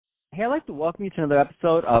Hey, I'd like to welcome you to another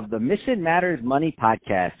episode of the Mission Matters Money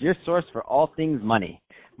Podcast, your source for all things money.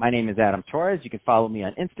 My name is Adam Torres. You can follow me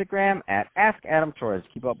on Instagram at AskAdamTorres.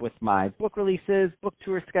 Keep up with my book releases, book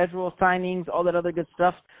tour schedule, signings, all that other good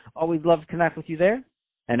stuff. Always love to connect with you there.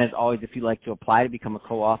 And as always, if you'd like to apply to become a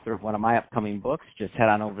co-author of one of my upcoming books, just head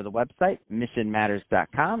on over to the website,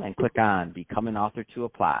 missionmatters.com, and click on Become an Author to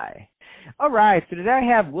apply. All right, so today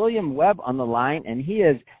I have William Webb on the line, and he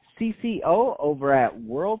is CCO over at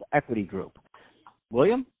World Equity Group.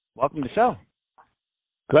 William, welcome to the show.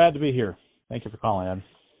 Glad to be here. Thank you for calling, Ed.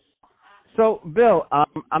 So, Bill,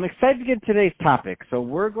 I'm excited to get into today's topic. So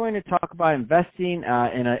we're going to talk about investing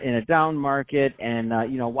in a down market and,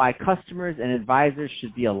 why customers and advisors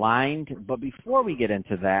should be aligned. But before we get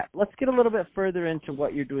into that, let's get a little bit further into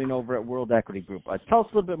what you're doing over at World Equity Group. Tell us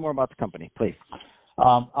a little bit more about the company, please.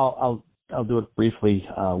 I'll do it briefly.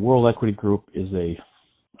 World Equity Group is a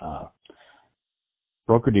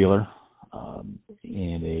broker-dealer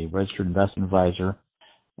and a registered investment advisor,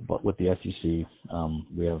 but with the SEC.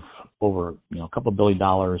 We have over a couple $1 billion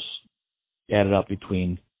added up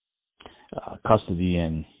between custody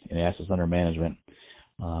and assets under management.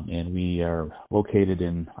 And we are located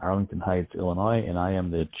in Arlington Heights, Illinois, and I am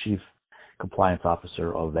the Chief Compliance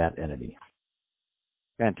Officer of that entity.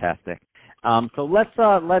 Fantastic. So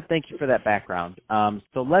thank you for that background.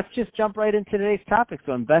 So let's just jump right into today's topic.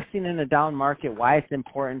 So investing in a down market, why it's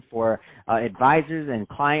important for advisors and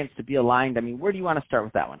clients to be aligned. I mean, where do you want to start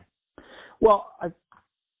with that one? Well,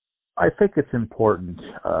 I think it's important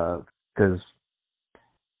because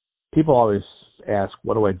people always ask,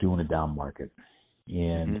 what do I do in a down market?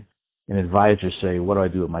 And advisors say, what do I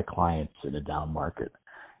do with my clients in a down market?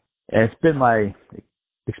 And it's been my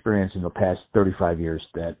experience in the past 35 years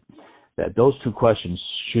that those two questions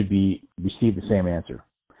should receive the same answer.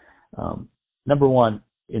 Number one,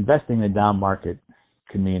 investing in a down market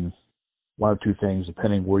can mean one of two things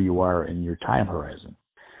depending where you are in your time horizon.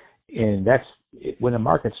 And that's when the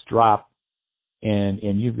markets drop and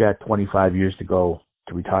you've got 25 years to go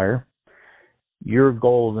to retire, your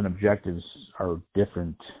goals and objectives are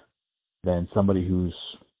different than somebody who's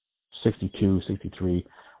 62, 63,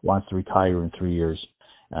 wants to retire in 3 years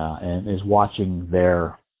and is watching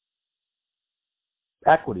their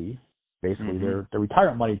equity, basically their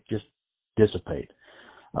retirement money, just dissipate.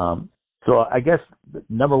 So I guess the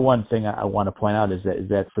number one thing I want to point out is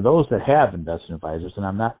that for those that have investment advisors, and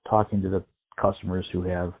I'm not talking to the customers who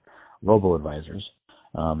have robo-advisors,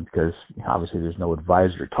 because obviously there's no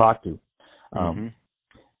advisor to talk to.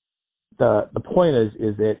 The point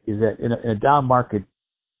is that in a down market,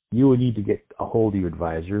 you would need to get a hold of your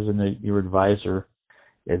advisors, and your advisor,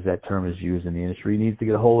 as that term is used in the industry, needs to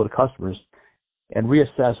get a hold of the customers and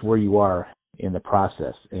reassess where you are in the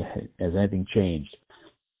process. Has anything changed?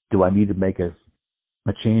 Do I need to make a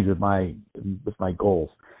change with my goals?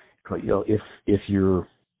 If you're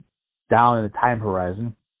down in the time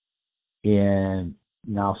horizon and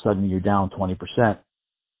now suddenly you're down 20%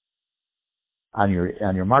 on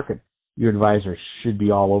your market, your advisor should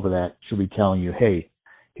be all over that. Should be telling you, hey,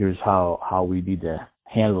 here's how we need to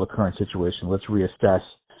handle the current situation. Let's reassess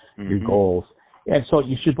your goals. And so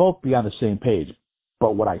you should both be on the same page.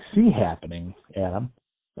 But what I see happening, Adam,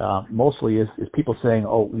 mostly is people saying,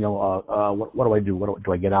 what do I do?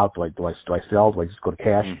 Do I get out? Do I sell? Do I just go to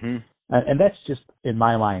cash? And that's just, in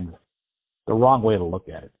my mind, the wrong way to look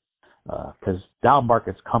at it. Because down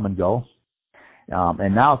markets come and go.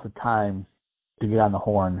 And now's the time to get on the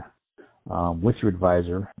horn with your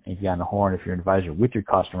advisor, and get on the horn if you're an advisor with your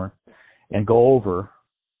customer, and go over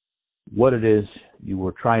what it is you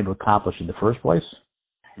were trying to accomplish in the first place.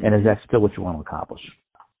 And is that still what you want to accomplish?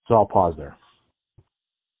 So I'll pause there.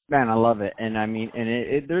 Man, I love it, and I mean,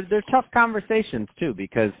 and they're tough conversations too,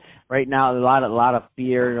 because right now a lot of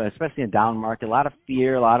fear, especially in a down market, a lot of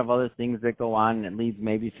fear, a lot of other things that go on, and it leads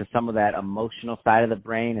maybe to some of that emotional side of the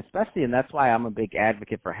brain, especially, and that's why I'm a big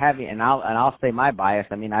advocate for having. And I'll say my bias.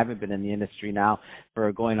 I mean, I haven't been in the industry now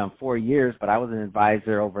for going on 4 years, but I was an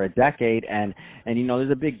advisor over a decade, and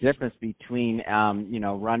there's a big difference between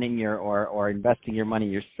running your or investing your money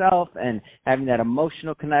yourself and having that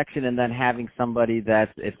emotional connection, and then having somebody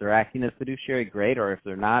that's, if they're acting as fiduciary, great, or if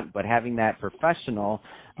they're not, but having that professional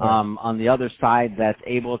on the other side that's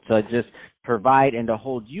able to just provide and to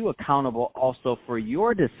hold you accountable also for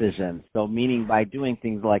your decisions. So meaning by doing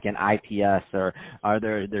things like an IPS or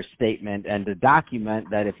their statement, and to document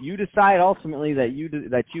that if you decide ultimately that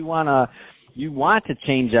you want to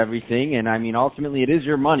change everything, and I mean, ultimately it is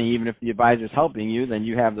your money, even if the advisor is helping you, then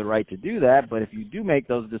you have the right to do that. But if you do make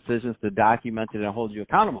those decisions, to document it and hold you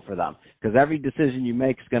accountable for them, because every decision you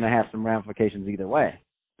make is going to have some ramifications either way.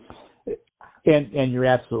 And you're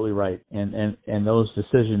absolutely right. And those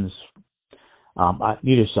decisions, on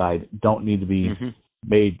either side, don't need to be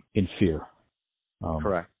made in fear.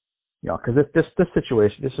 Correct. Because this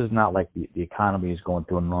situation, this is not like the economy is going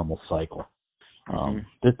through a normal cycle.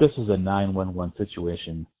 This is a 911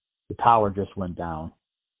 situation. The tower just went down.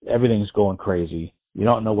 Everything's going crazy. You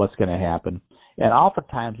don't know what's going to happen. And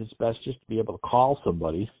oftentimes it's best just to be able to call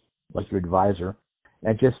somebody, like your advisor,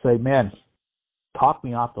 and just say, man, talk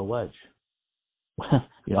me off the ledge.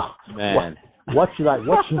 Man. What should I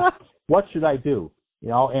do?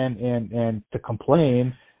 And to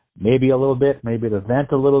complain, maybe a little bit, maybe to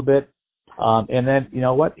vent a little bit. And then, you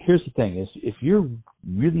know what? Here's the thing: is if you're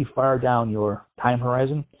really far down your time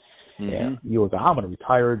horizon, and you go, I'm going to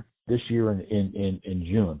retire this year in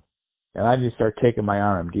June, and I just start taking my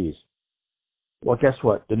RMDs. Well, guess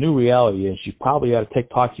what? The new reality is you probably ought to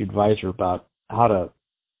talk to your advisor about how to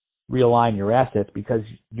realign your assets, because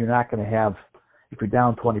you're not going to have, if you're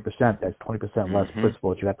down 20%, that's 20% less principal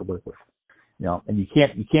that you have to work with. And you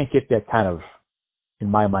can't get that kind of, in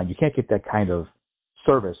my mind, you can't get that kind of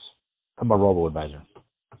service from a robo-advisor.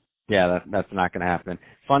 Yeah, that's not going to happen.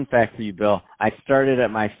 Fun fact for you, Bill. I started at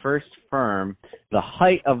my first firm, the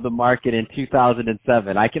height of the market in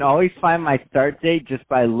 2007. I can always find my start date just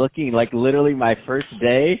by looking, like literally my first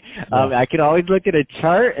day. I can always look at a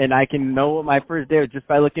chart, and I can know what my first day was just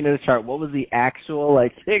by looking at a chart. What was the actual,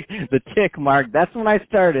 the tick mark? That's when I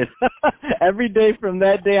started. Every day from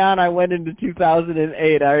that day on, I went into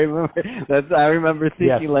 2008. I remember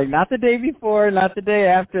thinking, not the day before, not the day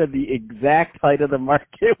after. The exact height of the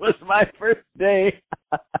market was my first day.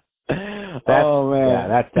 Oh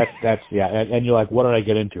man, and you're like, what did I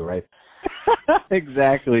get into, right?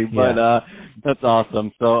 Exactly, but that's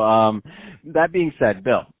awesome. So that being said,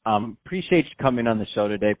 Bill, appreciate you coming on the show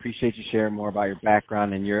today. Appreciate you sharing more about your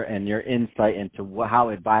background and your insight into how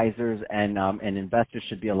advisors and investors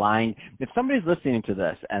should be aligned. If somebody's listening to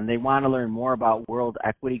this and they want to learn more about World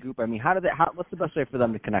Equity Group, I mean, what's the best way for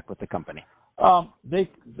them to connect with the company?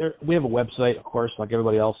 We have a website, of course, like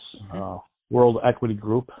everybody else,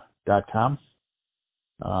 worldequitygroup.com.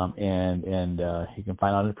 And you can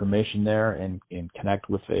find out information there and connect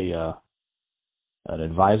with an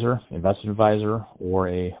investment advisor, or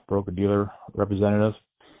a broker-dealer representative,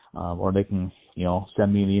 or they can,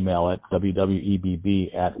 send me an email at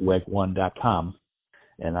www.ebb@weg1.com,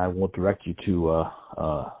 and I will direct you to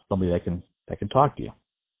somebody that can talk to you.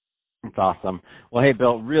 That's awesome. Well, hey,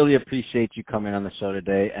 Bill, really appreciate you coming on the show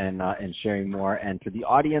today and sharing more. And to the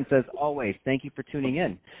audience, as always, thank you for tuning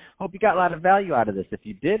in. Hope you got a lot of value out of this. If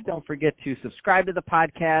you did, don't forget to subscribe to the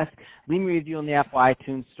podcast, leave me a review on the Apple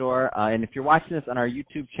iTunes Store. And if you're watching this on our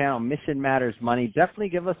YouTube channel, Mission Matters Money, definitely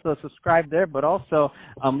give us a subscribe there, but also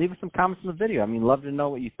leave us some comments on the video. I mean, love to know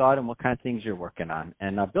what you thought and what kind of things you're working on.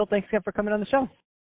 And Bill, thanks again for coming on the show.